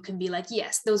that you can be like,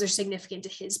 yes, those are significant to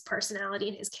his personality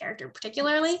and his character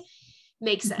particularly,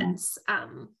 makes sense.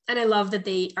 And I love that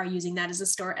they are using that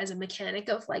as a mechanic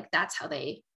of like, that's how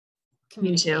they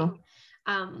communicate. Me too.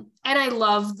 And I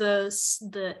love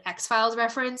the X-Files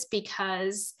reference,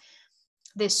 because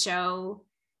this show,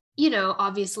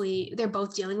 obviously they're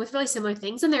both dealing with really similar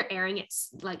things, and they're airing it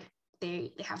like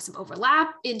they have some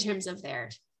overlap in terms of their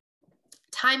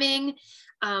timing.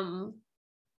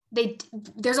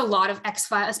 There's a lot of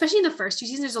X-Files, especially in the first two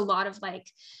seasons, there's a lot of like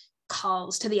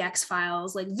calls to the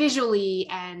X-Files, like visually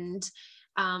and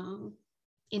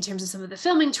in terms of some of the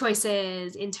filming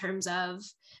choices, in terms of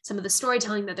some of the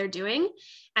storytelling that they're doing.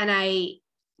 And I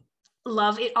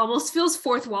love it. Almost feels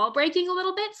fourth wall breaking a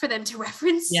little bit for them to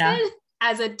reference it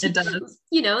as it does.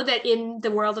 That in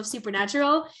the world of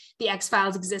Supernatural, the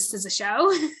X-Files exists as a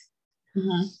show.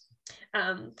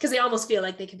 Mm-hmm. Because they almost feel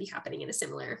like they could be happening in a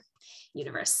similar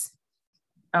universe.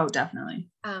 Oh, definitely.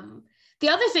 The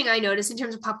other thing I noticed in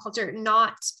terms of pop culture,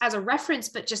 not as a reference,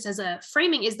 but just as a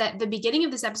framing, is that the beginning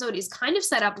of this episode is kind of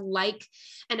set up like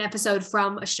an episode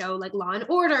from a show like Law and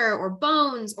Order or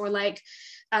Bones, or like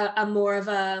a more of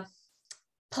a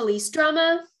police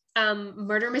drama,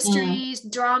 murder mysteries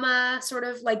drama, sort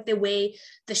of like the way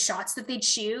the shots that they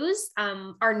choose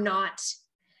are not,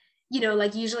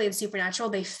 like usually in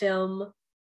Supernatural, they film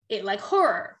it like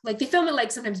horror, like they film it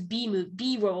like sometimes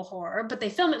B-roll horror, but they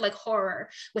film it like horror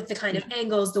with the kind of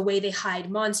angles, the way they hide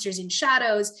monsters in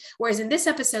shadows. Whereas in this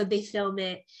episode, they film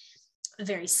it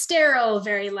very sterile,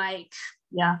 very like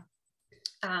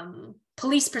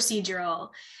police procedural.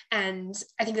 And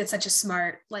I think that's such a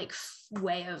smart like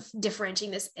way of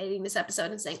differentiating this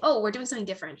episode and saying, oh, we're doing something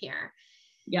different here.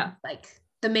 Yeah. Like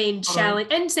the main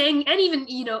challenge, and saying, and even,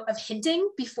 of hinting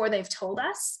before they've told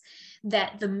us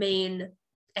that the main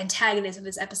antagonist of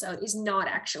this episode is not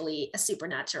actually a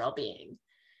supernatural being.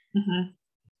 Mm-hmm.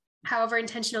 However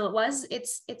intentional it was,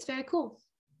 it's very cool.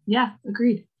 Yeah,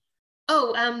 agreed.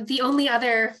 Oh, the only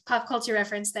other pop culture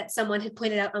reference that someone had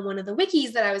pointed out on one of the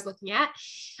wikis that I was looking at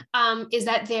is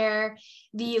that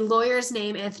the lawyer's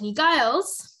name, Anthony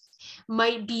Giles,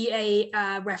 might be a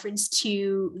reference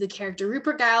to the character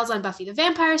Rupert Giles on Buffy the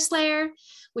Vampire Slayer,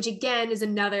 which again is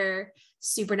another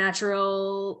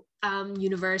supernatural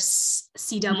universe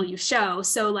CW show.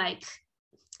 So like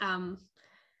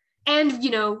and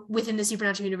within the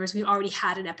Supernatural universe, we've already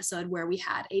had an episode where we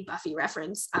had a Buffy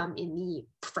reference in the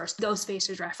first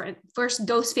Ghostfacers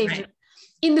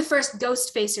in the first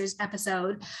Ghostfacers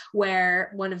episode,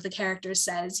 where one of the characters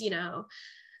says,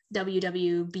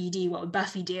 WWBD, what would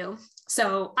Buffy do?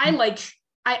 So I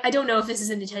don't know if this is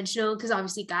intentional, because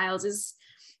obviously Giles is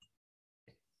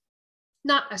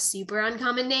not a super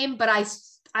uncommon name, but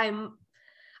I'm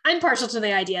partial to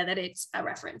the idea that it's a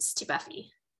reference to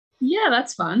Buffy. Yeah,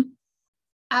 that's fun.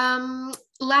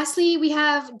 Lastly, we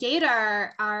have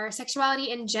Gaydar, our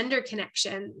sexuality and gender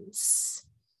connections.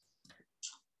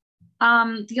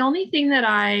 The only thing that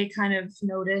I kind of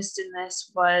noticed in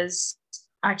this was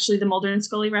actually the Mulder and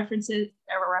Scully reference,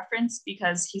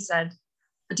 because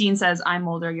Dean says, "I'm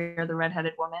Mulder, you're the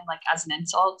redheaded woman," like as an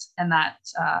insult, and that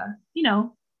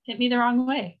hit me the wrong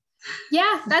way.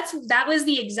 Yeah, that was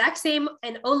the exact same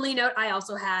and only note I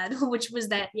also had, which was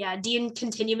that, yeah, Dean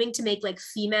continuing to make like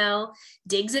female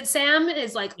digs at Sam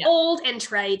is like old and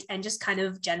trite and just kind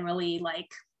of generally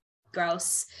like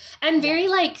gross and very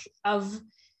like of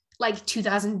like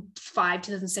 2005,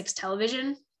 2006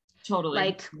 television. Totally.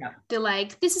 Like they're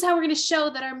like, this is how we're going to show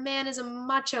that our man is a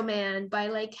macho man, by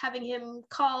like having him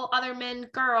call other men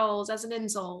girls as an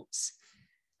insult.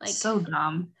 Like so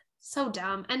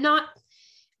dumb. And not,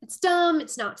 it's dumb,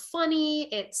 it's not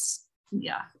funny, it's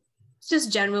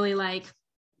just generally like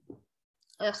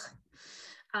ugh.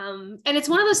 And it's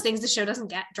one of those things the show doesn't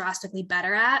get drastically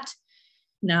better at.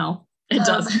 No, it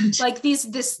doesn't. Like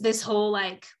this whole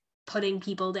like putting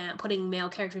male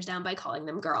characters down by calling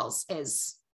them girls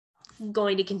is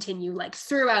going to continue like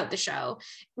throughout the show,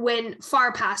 when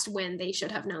far past when they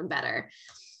should have known better.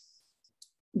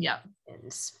 Yeah.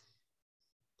 And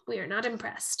we are not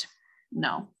impressed.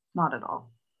 No, not at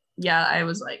all. Yeah, I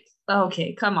was like,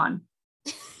 okay, come on.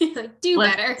 Like,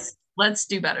 better. Let's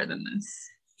do better than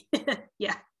this.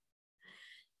 Yeah.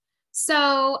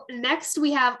 So next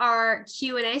we have our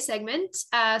Q&A segment.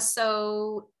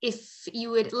 So if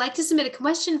you would like to submit a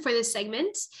question for this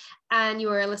segment and you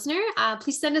are a listener,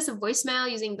 please send us a voicemail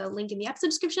using the link in the episode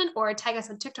description, or tag us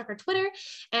on TikTok or Twitter,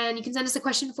 and you can send us a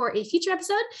question for a future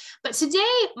episode. But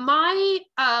today my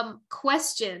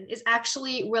question is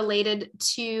actually related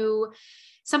to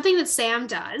something that Sam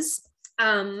does.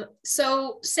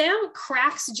 So Sam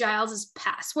cracks Giles's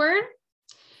password.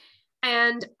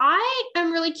 And I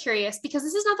am really curious, because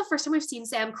this is not the first time we've seen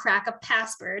Sam crack a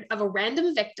password of a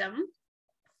random victim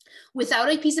without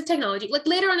a piece of technology. Like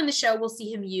later on in the show, we'll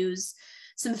see him use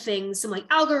some things, some like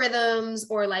algorithms,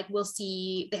 or like we'll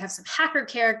see they have some hacker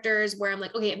characters where I'm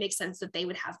like, okay, it makes sense that they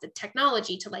would have the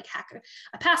technology to like hack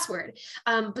a password.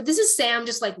 But this is Sam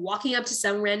just like walking up to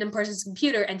some random person's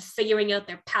computer and figuring out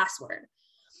their password.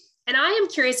 And I am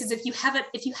curious as if you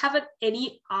haven't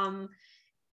any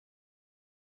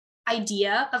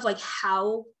idea of like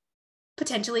how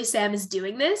potentially Sam is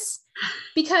doing this,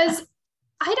 because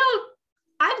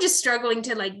I'm just struggling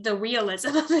to like the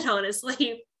realism of it,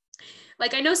 honestly.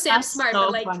 Like I know Sam's smart, so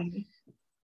but like funny.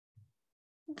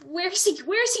 where's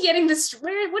he getting this?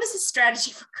 What is his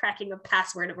strategy for cracking a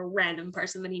password of a random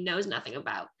person that he knows nothing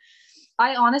about?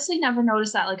 I honestly never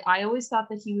noticed that. Like I always thought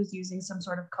that he was using some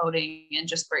sort of coding and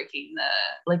just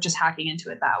just hacking into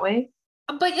it that way.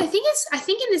 But I think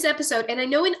in this episode, and I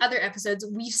know in other episodes,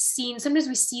 sometimes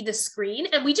we see the screen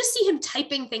and we just see him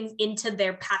typing things into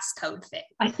their passcode thing.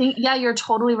 I think, yeah, you're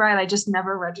totally right. I just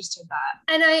never registered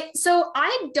that. And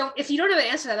if you don't have an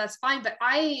answer to that, that's fine. But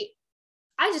I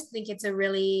just think it's a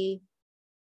really,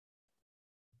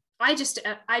 I just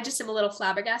am a little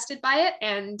flabbergasted by it.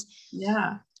 And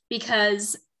yeah,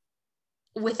 because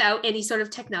without any sort of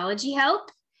technology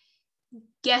help,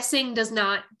 guessing does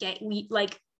not get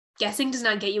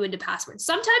you into passwords.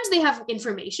 Sometimes they have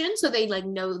information, so they like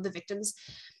know the victim's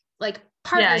like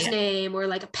partner's name or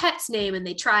like a pet's name, and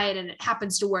they try it and it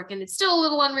happens to work, and it's still a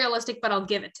little unrealistic, but I'll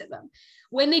give it to them.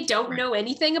 When they don't know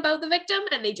anything about the victim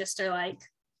and they just are like,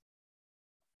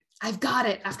 I've got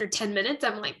it after 10 minutes,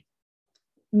 I'm like,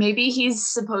 maybe he's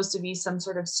supposed to be some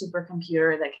sort of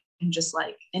supercomputer that can just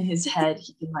like in his head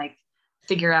he can like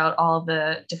figure out all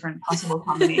the different possible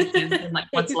combinations and like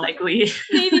what's likely.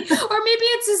 Maybe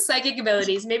it's his psychic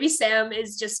abilities. Maybe Sam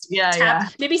is just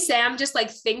maybe Sam just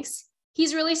like thinks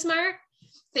he's really smart,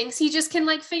 thinks he just can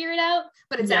like figure it out,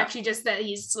 but it's actually just that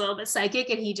he's a little bit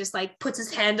psychic, and he just like puts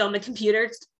his hand on the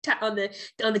computer on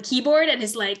the keyboard and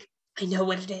is like, I know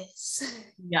what it is.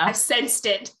 Yeah, I've sensed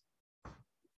it.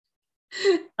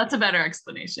 That's a better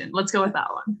explanation. Let's go with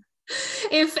that one.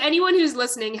 If anyone who's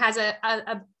listening has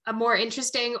a more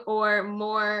interesting or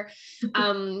more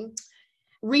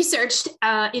researched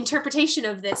interpretation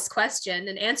of this question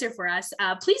and answer for us,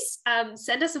 please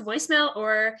send us a voicemail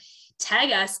or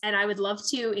tag us, and I would love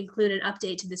to include an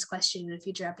update to this question in a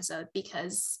future episode,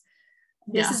 because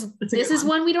this is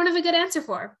one we don't have a good answer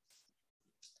for.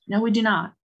 No, we do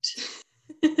not.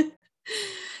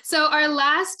 So our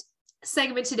last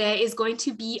segment today is going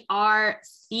to be our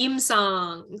theme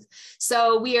song.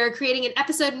 So we are creating an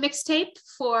episode mixtape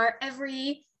for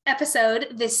every episode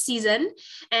this season,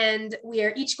 and we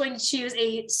are each going to choose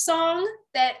a song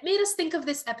that made us think of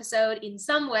this episode in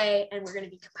some way, and we're going to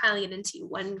be compiling it into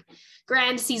one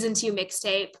grand season 2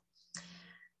 mixtape.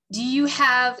 Do you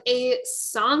have a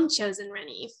song chosen,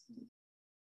 Rennie?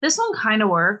 This one kind of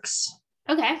works.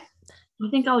 Okay. I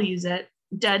think I'll use it.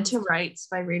 Dead to Rights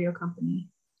by Radio Company.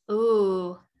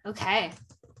 Ooh, okay.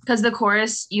 Because the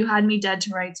chorus, you had me dead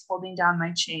to rights, holding down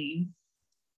my chain.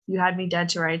 You had me dead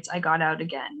to rights, I got out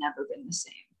again, never been the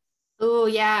same. Ooh,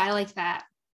 yeah, I like that.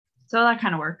 So that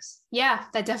kind of works. Yeah,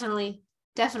 that definitely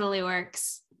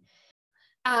works.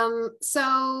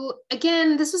 So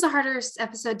again, this was a harder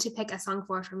episode to pick a song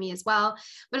for me as well,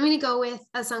 but I'm going to go with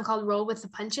a song called Roll with the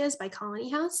Punches by Colony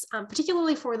House,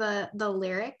 particularly for the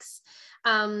lyrics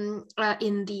in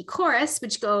the chorus,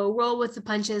 which go, roll with the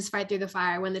punches, fight through the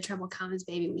fire, when the trouble comes,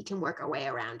 baby, we can work our way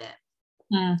around it.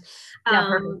 Yeah,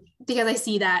 perfect. Because I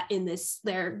see that in this,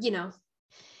 they're,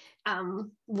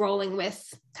 rolling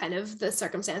with kind of the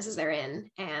circumstances they're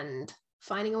in and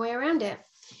finding a way around it.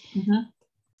 Mm-hmm.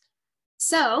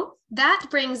 So that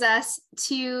brings us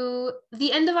to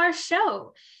the end of our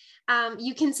show.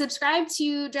 You can subscribe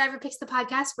to Driver Picks the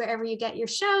Podcast wherever you get your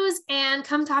shows, and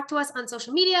come talk to us on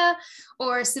social media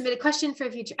or submit a question for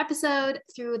a future episode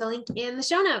through the link in the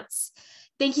show notes.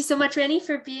 Thank you so much, Rennie,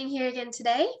 for being here again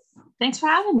today. Thanks for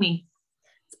having me.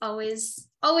 It's always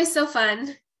so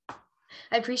fun.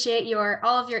 I appreciate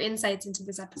all of your insights into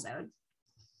this episode.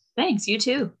 Thanks, you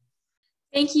too.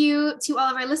 Thank you to all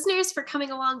of our listeners for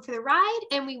coming along for the ride,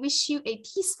 and we wish you a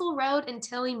peaceful road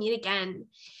until we meet again.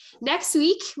 Next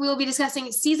week, we will be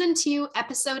discussing Season 2,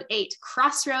 Episode 8,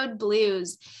 Crossroad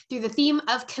Blues, through the theme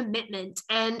of commitment.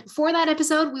 And for that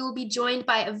episode, we will be joined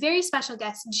by a very special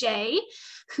guest, Jay,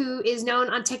 who is known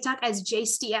on TikTok as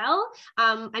JSTL.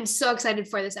 I'm so excited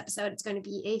for this episode. It's going to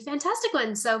be a fantastic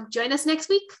one. So join us next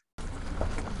week.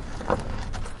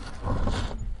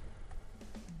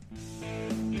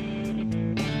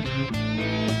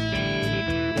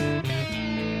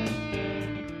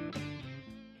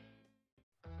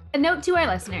 A note to our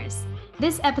listeners.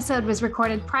 This episode was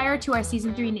recorded prior to our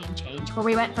Season 3 name change, where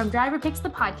we went from Driver Picks the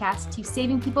Podcast to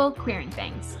Saving People, Queering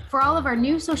Things. For all of our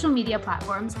new social media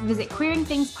platforms, visit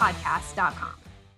queeringthingspodcast.com.